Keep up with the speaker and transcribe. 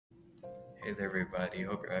Hey there, everybody.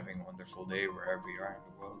 Hope you're having a wonderful day wherever you are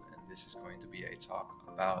in the world. And this is going to be a talk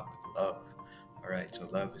about love. Alright, so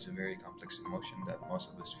love is a very complex emotion that most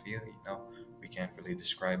of us feel. We can't really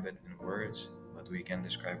describe it in words, but we can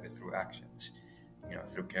describe it through actions.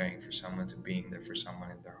 Through caring for someone, to being there for someone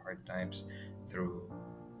in their hard times, through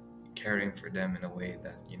caring for them in a way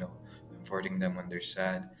that, comforting them when they're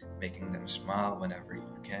sad, making them smile whenever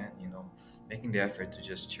you can, making the effort to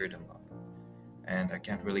just cheer them up. And I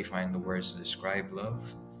can't really find the words to describe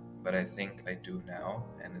love, but I think I do now,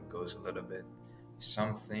 and it goes a little bit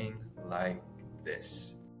something like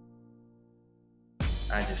this.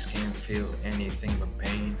 I just can't feel anything but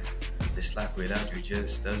pain. This life without you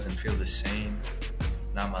just doesn't feel the same.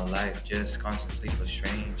 Now my life just constantly feels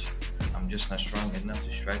strange. I'm just not strong enough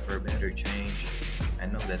to strive for a better change. I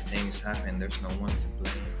know that things happen, there's no one to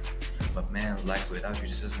blame. But man, life without you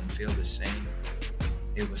just doesn't feel the same.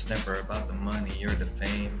 It was never about the money or the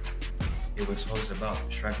fame. It was always about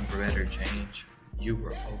striving for better change. You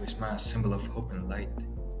were always my symbol of hope and light.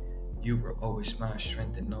 You were always my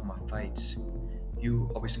strength in all my fights.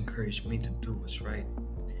 You always encouraged me to do what's right.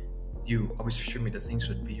 You always assured me that things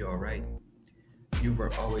would be alright. You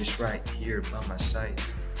were always right here by my side.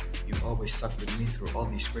 You always stuck with me through all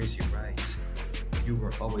these crazy rides. You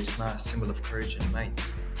were always my symbol of courage and might.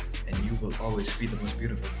 And you will always be the most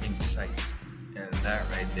beautiful thing in sight. And that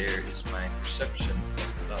right there is my perception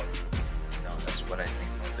of love. That's what I think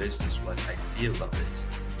love is. That's what I feel love is.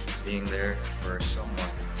 Being there for someone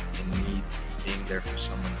in need, being there for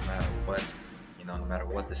someone no matter what, no matter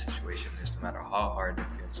what the situation is, no matter how hard it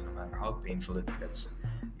gets, no matter how painful it gets,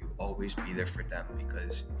 you always be there for them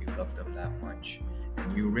because you love them that much.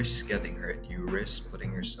 And you risk getting hurt, you risk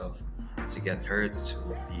putting yourself to get hurt, to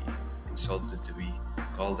be insulted, to be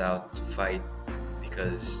called out, to fight,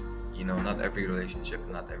 because not every relationship,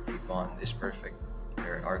 not every bond is perfect.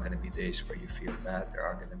 There are going to be days where you feel bad, there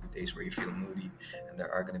are going to be days where you feel moody, and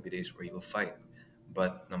there are going to be days where you'll fight.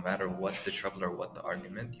 But no matter what the trouble or what the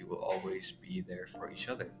argument, you will always be there for each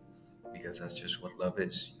other, because that's just what love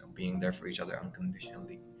is, being there for each other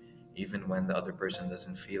unconditionally. Even when the other person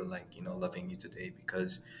doesn't feel like, loving you today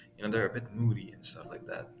because, they're a bit moody and stuff like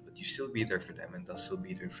that. But you still be there for them and they'll still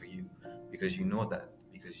be there for you because you know that,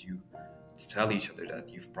 because you tell each other that,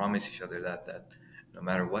 you've promised each other that no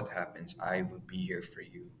matter what happens, I will be here for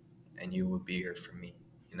you and you will be here for me,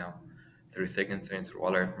 you know, through thick and thin, through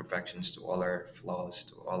all our imperfections, to all our flaws,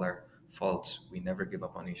 to all our faults, we never give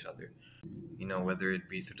up on each other. Whether it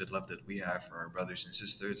be through the love that we have for our brothers and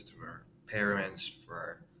sisters, through our parents, for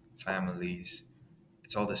our families,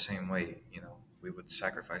 it's all the same way. We would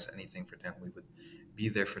sacrifice anything for them. We would be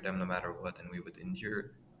there for them no matter what, and we would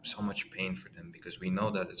endure so much pain for them because we know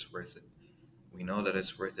that it's worth it. We know that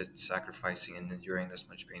it's worth it sacrificing and enduring this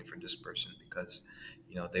much pain for this person because,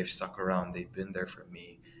 they've stuck around, they've been there for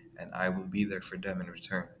me, and I will be there for them in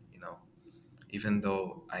return. Even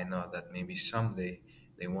though I know that maybe someday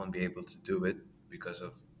they won't be able to do it because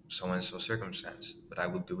of so and so circumstance, but I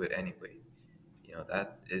will do it anyway.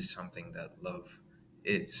 That is something that love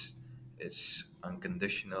is. It's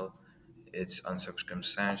unconditional, it's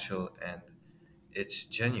uncircumstantial, and it's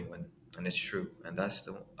genuine, and it's true. And that's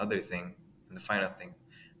the other thing, and the final thing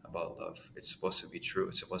about love. It's supposed to be true,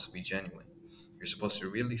 it's supposed to be genuine. You're supposed to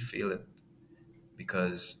really feel it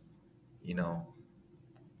because, you know,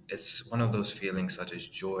 it's one of those feelings such as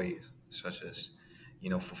joy, such as,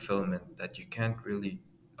 fulfillment, that you can't really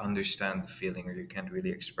understand the feeling or you can't really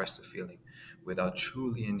express the feeling without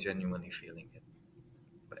truly and genuinely feeling it.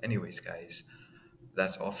 But anyways, guys,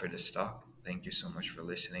 that's all for this talk. Thank you so much for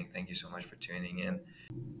listening. Thank you so much for tuning in.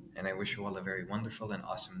 And I wish you all a very wonderful and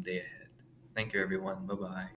awesome day ahead. Thank you, everyone. Bye bye.